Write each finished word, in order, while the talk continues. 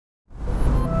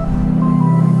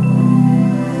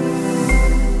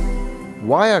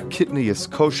Why are kidneys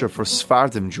kosher for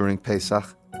Sfardim during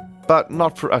Pesach, but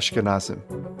not for Ashkenazim?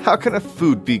 How can a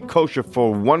food be kosher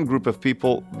for one group of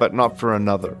people, but not for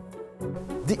another?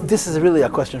 This is really a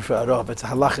question for a Rav. It's a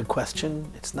halachic question.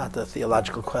 It's not a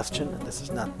theological question, and this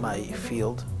is not my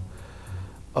field.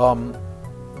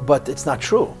 But it's not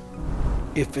true.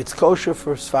 If it's kosher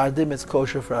for Sfardim, it's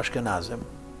kosher for Ashkenazim.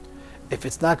 If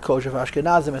it's not kosher for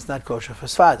Ashkenazim, it's not kosher for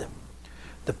Sfardim.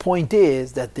 The point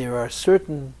is that there are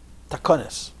certain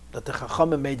takonis that the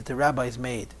Chachamim made, that the rabbis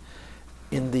made,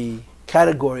 in the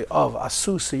category of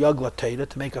asus yagla Torah,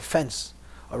 to make a fence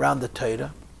around the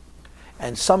Torah.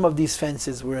 And some of these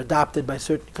fences were adopted by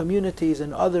certain communities,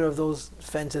 and other of those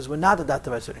fences were not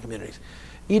adopted by certain communities.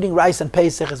 Eating rice and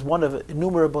Pesach is one of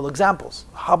innumerable examples.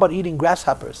 How about eating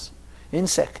grasshoppers,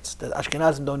 insects? The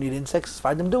Ashkenazim don't eat insects,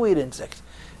 Sfardim do eat insects.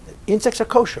 Insects are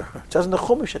kosher. It says in the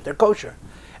Chumash that they're kosher.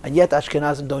 And yet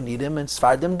Ashkenazim don't eat them, and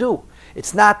Sfardim do.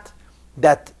 It's not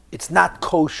that it's not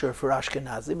kosher for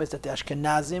Ashkenazim, it's that the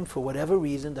Ashkenazim, for whatever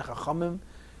reason, the Chachamim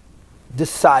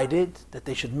decided that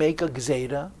they should make a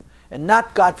gzeira, and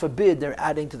not, God forbid, they're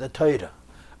adding to the Torah,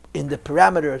 in the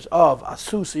parameters of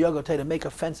asus yoga Torah, make a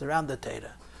fence around the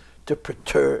Torah, to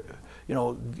perturb,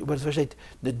 what's the say?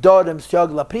 The dodem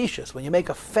syagla precious. When you make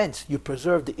a fence, you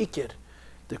preserve the ikir,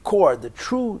 the core, the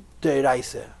true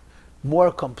deraisa,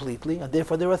 more completely, and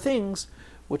therefore there are things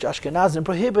which Ashkenazim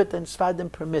prohibit and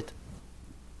Sfardim permit.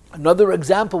 Another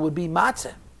example would be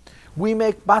matzah. We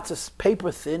make matzahs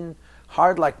paper thin,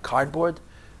 hard like cardboard.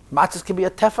 Matzahs can be a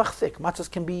tefach thick.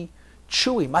 Matzahs can be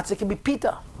chewy. Matzah can be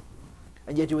pita.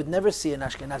 And yet you would never see an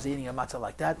Ashkenazi eating a matzah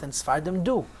like that, and Sfardim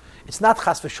do. It's not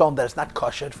chas v'sholom that it's not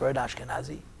kosher for an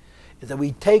Ashkenazi. It's that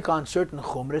we take on certain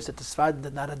chumras that the Sfardim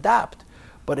did not adapt.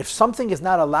 But if something is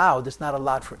not allowed, it's not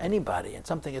allowed for anybody. And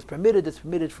something is permitted, it's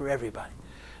permitted for everybody.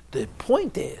 The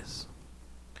point is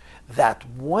that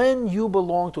when you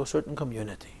belong to a certain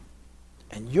community,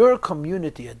 and your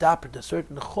community adopted a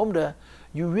certain chumrah,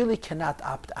 you really cannot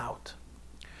opt out.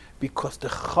 Because the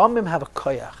Chachamim have a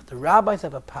koyach, the rabbis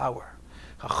have a power.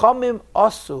 Chachamim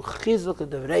asu chizuk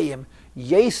devreim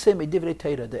yesem edivrei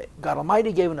Torah. God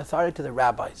Almighty gave an authority to the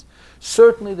rabbis.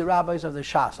 Certainly the rabbis of the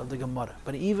Shas, of the Gemara,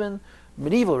 but even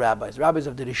medieval rabbis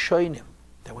of the Rishonim,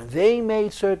 that when they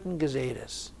made certain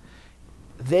gezeiras,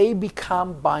 they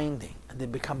become binding, and they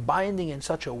become binding in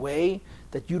such a way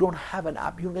that you don't have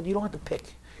you don't have to pick.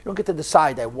 You don't get to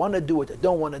decide, I want to do it, I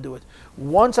don't want to do it.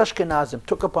 Once Ashkenazim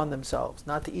took upon themselves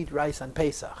not to eat rice on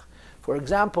Pesach, for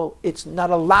example, it's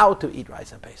not allowed to eat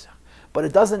rice on Pesach. But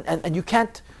it doesn't, and you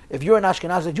can't, if you're an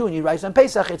Ashkenazi Jew and you eat rice on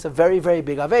Pesach, it's a very, very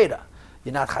big Aveda.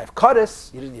 You're not Chayv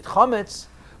Kodesh, you didn't eat Chometz,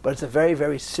 but it's a very,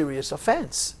 very serious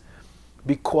offense,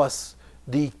 because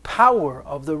the power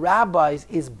of the rabbis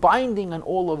is binding on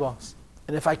all of us.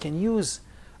 And if I can use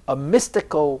a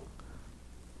mystical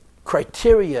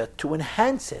criteria to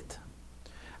enhance it,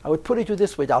 I would put it to you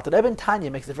this way. The Alter Rebbe in Tanya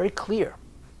makes it very clear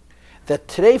that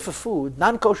today for food,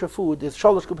 non-kosher food, is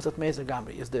sholosh klipas at meiz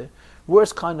gamri, is the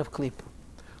worst kind of klipa.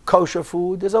 Kosher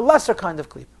food is a lesser kind of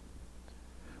klipa.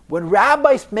 When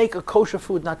rabbis make a kosher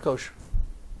food not kosher,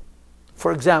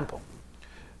 for example,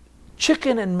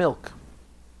 chicken and milk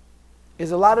is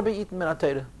allowed to be eaten min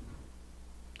ha-Torah.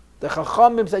 The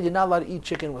Chachamim said you're not allowed to eat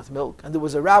chicken with milk, and there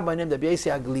was a rabbi named Rabbi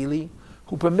Yossi Aglili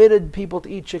who permitted people to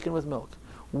eat chicken with milk.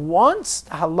 Once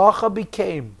the halacha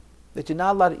became that you're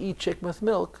not allowed to eat chicken with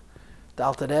milk, the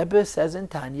Alter Rebbe says in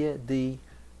Tanya, the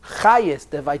chayes,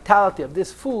 the vitality of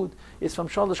this food is from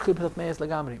sholosh klipas at meiz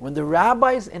lagamri. When the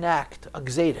rabbis enact a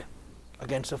gzeira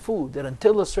against a food that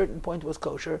until a certain point was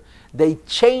kosher, they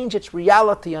change its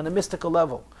reality on a mystical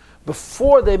level.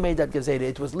 Before they made that gzeira,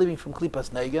 it was living from klipas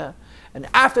nega, and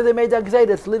after they made that gzeira,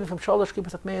 it's living from sholosh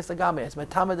klipas at meiz lagamri. It's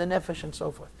metamad the nefesh and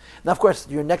so forth. Now, of course,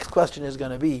 your next question is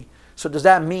going to be, so does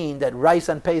that mean that rice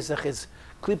and Pesach is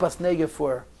klipas nega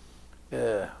for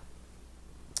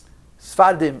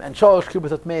Sfardim and sholosh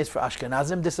klipas at meiz for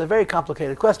Ashkenazim? This is a very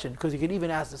complicated question, because you can even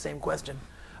ask the same question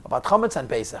about Chometz and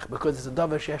Pesach, because it's a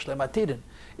davar sheyesh lematidin.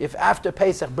 If after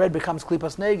Pesach bread becomes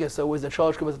klipas nega, so is the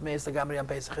sholosh klipas at meiz lagamri on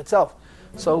Pesach itself.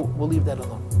 So we'll leave that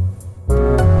alone.